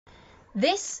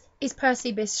This is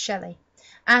Percy Bysshe Shelley,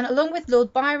 and along with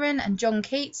Lord Byron and John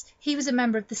Keats, he was a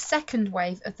member of the second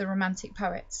wave of the Romantic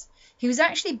poets. He was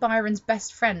actually Byron's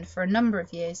best friend for a number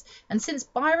of years, and since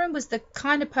Byron was the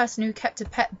kind of person who kept a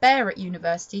pet bear at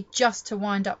university just to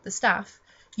wind up the staff,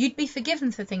 you'd be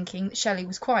forgiven for thinking that Shelley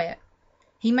was quiet.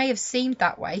 He may have seemed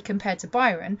that way compared to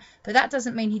Byron, but that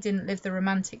doesn't mean he didn't live the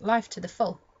romantic life to the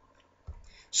full.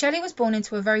 Shelley was born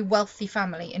into a very wealthy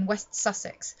family in West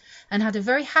Sussex and had a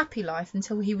very happy life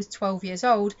until he was 12 years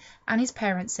old and his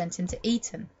parents sent him to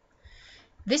Eton.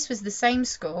 This was the same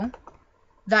school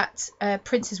that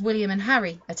Princes William and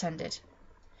Harry attended.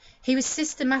 He was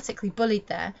systematically bullied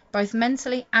there, both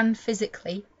mentally and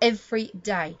physically, every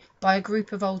day by a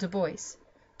group of older boys.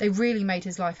 They really made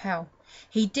his life hell.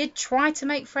 He did try to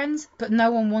make friends, but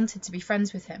no one wanted to be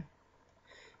friends with him.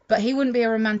 But he wouldn't be a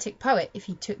romantic poet if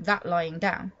he took that lying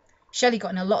down. Shelley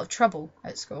got in a lot of trouble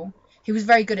at school. He was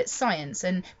very good at science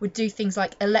and would do things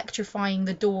like electrifying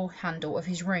the door handle of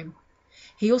his room.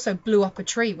 He also blew up a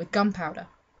tree with gunpowder.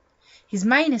 His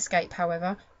main escape,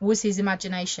 however, was his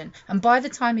imagination, and by the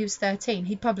time he was 13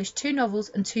 he'd published 2 novels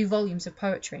and 2 volumes of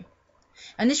poetry.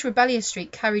 And this rebellious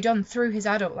streak carried on through his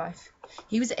adult life.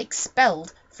 He was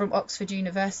expelled from Oxford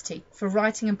University for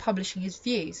writing and publishing his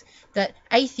views that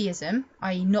atheism,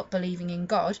 i.e. not believing in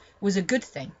God, was a good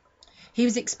thing. He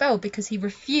was expelled because he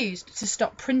refused to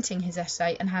stop printing his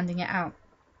essay and handing it out.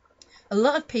 A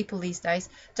lot of people these days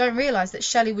don't realise that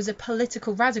Shelley was a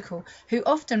political radical who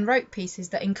often wrote pieces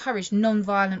that encouraged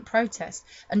non-violent protest,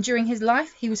 and during his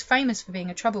life he was famous for being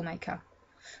a troublemaker.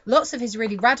 Lots of his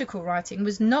really radical writing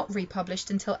was not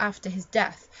republished until after his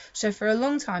death, so for a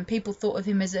long time people thought of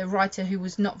him as a writer who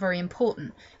was not very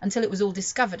important, until it was all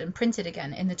discovered and printed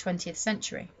again in the 20th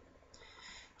century.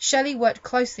 Shelley worked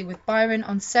closely with Byron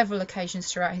on several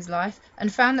occasions throughout his life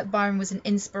and found that Byron was an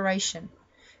inspiration,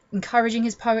 encouraging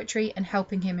his poetry and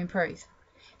helping him improve.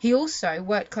 He also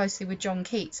worked closely with John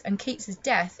Keats, and Keats's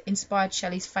death inspired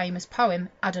Shelley's famous poem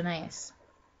Adonais.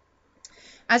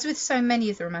 As with so many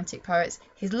of the Romantic poets,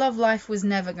 his love life was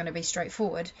never going to be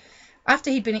straightforward. After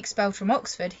he'd been expelled from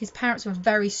Oxford, his parents were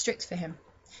very strict for him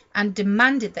and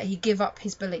demanded that he give up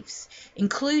his beliefs,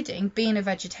 including being a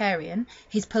vegetarian,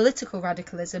 his political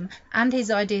radicalism, and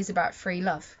his ideas about free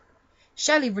love.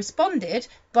 Shelley responded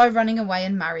by running away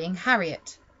and marrying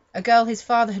Harriet, a girl his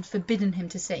father had forbidden him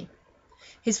to see.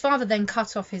 His father then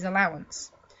cut off his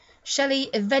allowance. Shelley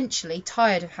eventually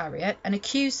tired of Harriet and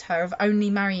accused her of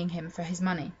only marrying him for his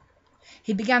money.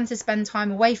 He began to spend time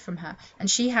away from her, and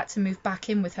she had to move back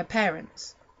in with her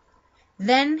parents.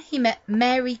 Then he met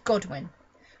Mary Godwin,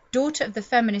 daughter of the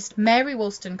feminist Mary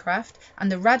Wollstonecraft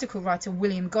and the radical writer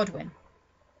William Godwin.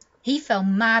 He fell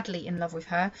madly in love with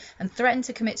her and threatened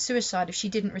to commit suicide if she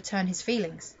didn't return his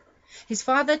feelings. His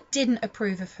father didn't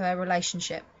approve of their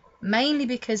relationship, mainly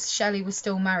because Shelley was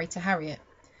still married to Harriet.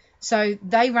 So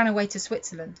they ran away to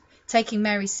Switzerland, taking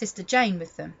Mary's sister Jane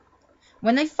with them.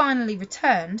 When they finally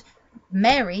returned,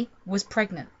 Mary was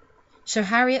pregnant, so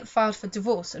Harriet filed for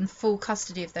divorce and full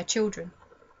custody of their children.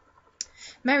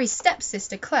 Mary's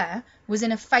stepsister Claire was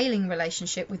in a failing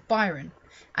relationship with Byron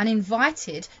and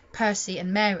invited Percy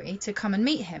and Mary to come and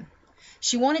meet him.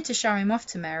 She wanted to show him off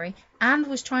to Mary and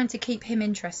was trying to keep him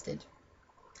interested.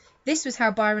 This was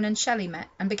how Byron and Shelley met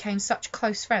and became such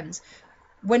close friends.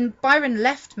 When Byron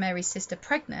left Mary's sister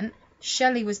pregnant,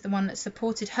 Shelley was the one that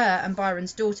supported her and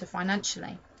Byron's daughter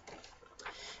financially.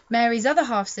 Mary's other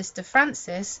half-sister,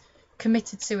 Frances,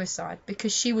 committed suicide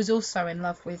because she was also in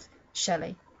love with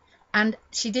Shelley. And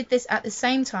she did this at the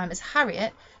same time as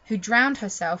Harriet, who drowned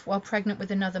herself while pregnant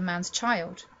with another man's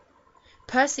child.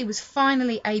 Percy was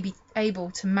finally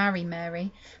able to marry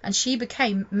Mary, and she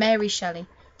became Mary Shelley,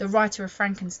 the writer of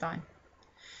Frankenstein.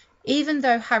 Even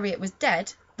though Harriet was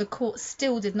dead, the court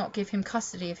still did not give him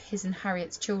custody of his and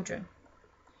Harriet's children.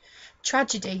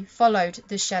 Tragedy followed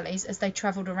the Shelleys as they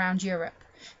travelled around Europe.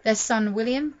 Their son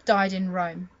William died in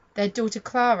Rome. Their daughter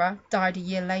Clara died a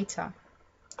year later.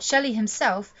 Shelley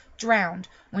himself drowned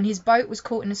when his boat was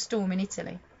caught in a storm in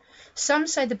Italy. Some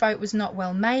say the boat was not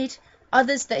well made,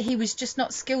 others that he was just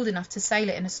not skilled enough to sail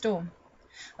it in a storm.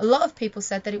 A lot of people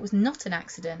said that it was not an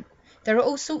accident. There are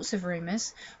all sorts of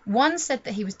rumours. One said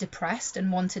that he was depressed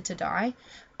and wanted to die.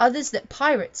 Others that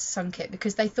pirates sunk it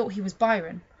because they thought he was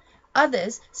Byron.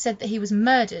 Others said that he was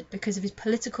murdered because of his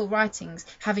political writings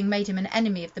having made him an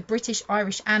enemy of the British,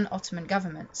 Irish and Ottoman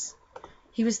governments.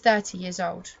 He was 30 years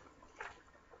old.